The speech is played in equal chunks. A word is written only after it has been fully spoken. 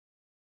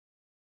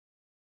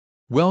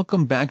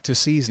Welcome back to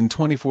Season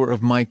 24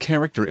 of my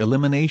character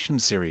elimination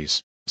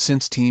series.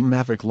 Since Team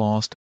Maverick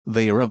lost,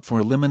 they are up for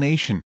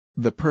elimination.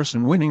 The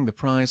person winning the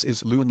prize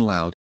is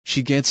Loud.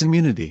 She gets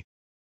immunity.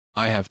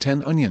 I have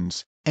 10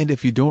 onions, and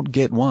if you don't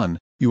get one,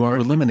 you are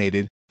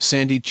eliminated.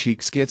 Sandy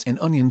Cheeks gets an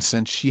onion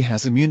since she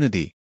has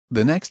immunity.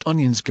 The next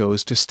onions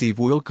goes to Steve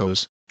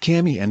Wilkos,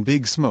 Cammy and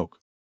Big Smoke.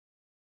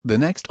 The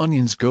next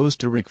onions goes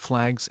to Rick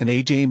Flags and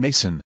AJ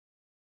Mason.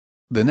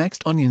 The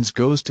next onions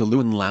goes to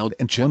Loud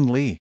and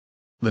Chun-Li.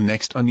 The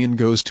next onion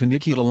goes to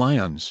Nikita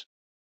Lyons.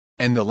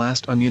 And the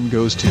last onion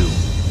goes to...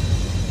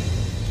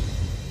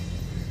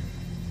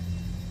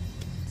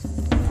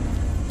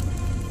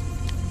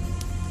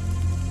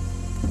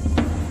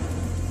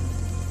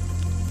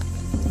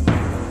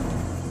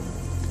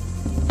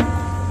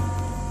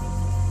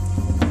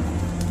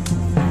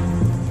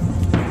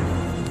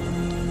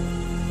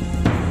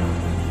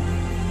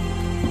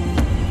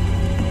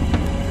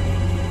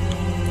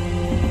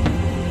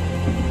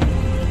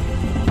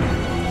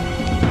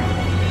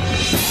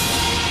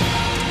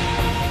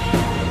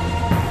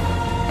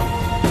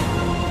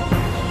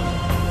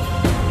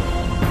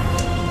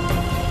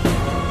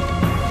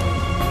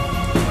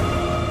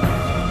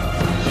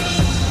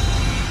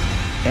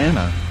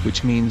 Anna,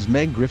 which means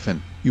Meg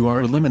Griffin, you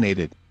are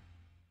eliminated.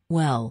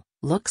 Well,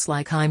 looks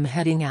like I'm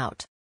heading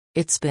out.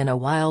 It's been a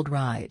wild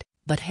ride,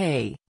 but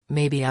hey,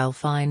 maybe I'll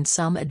find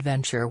some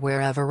adventure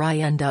wherever I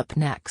end up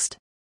next.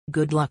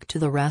 Good luck to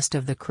the rest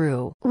of the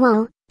crew.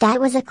 Whoa,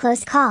 that was a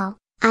close call.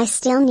 I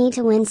still need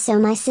to win so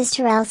my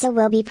sister Elsa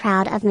will be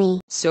proud of me.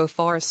 So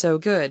far so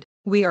good.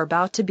 We are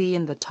about to be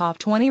in the top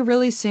 20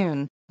 really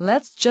soon.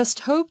 Let's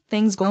just hope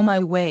things go my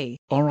way.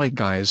 Alright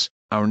guys,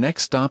 our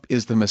next stop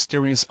is the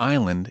mysterious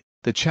island.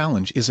 The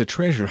challenge is a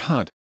treasure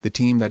hunt. The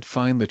team that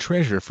find the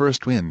treasure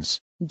first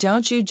wins.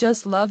 Don't you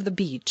just love the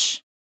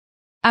beach?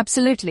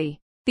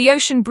 Absolutely. The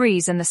ocean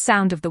breeze and the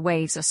sound of the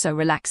waves are so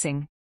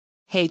relaxing.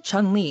 Hey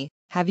Chun-Li,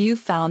 have you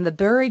found the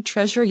buried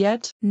treasure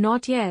yet?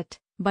 Not yet,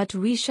 but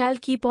we shall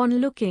keep on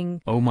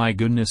looking. Oh my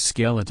goodness,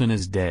 Skeleton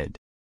is dead.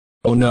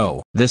 Oh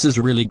no, this is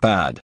really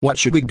bad. What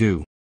should we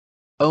do?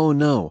 Oh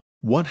no,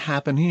 what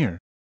happened here?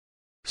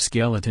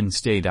 Skeleton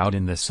stayed out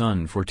in the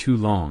sun for too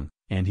long,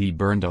 and he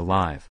burned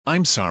alive.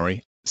 I'm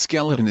sorry,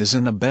 Skeleton is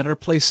in a better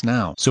place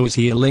now. So is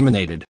he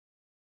eliminated?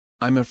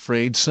 I'm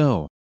afraid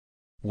so.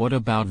 What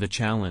about the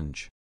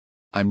challenge?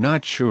 I'm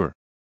not sure.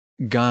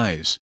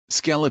 Guys,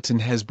 Skeleton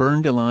has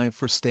burned alive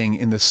for staying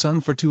in the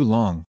sun for too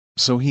long,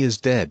 so he is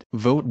dead.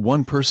 Vote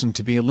one person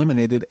to be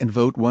eliminated and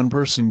vote one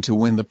person to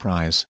win the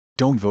prize.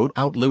 Don't vote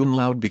out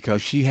Loud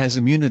because she has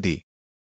immunity.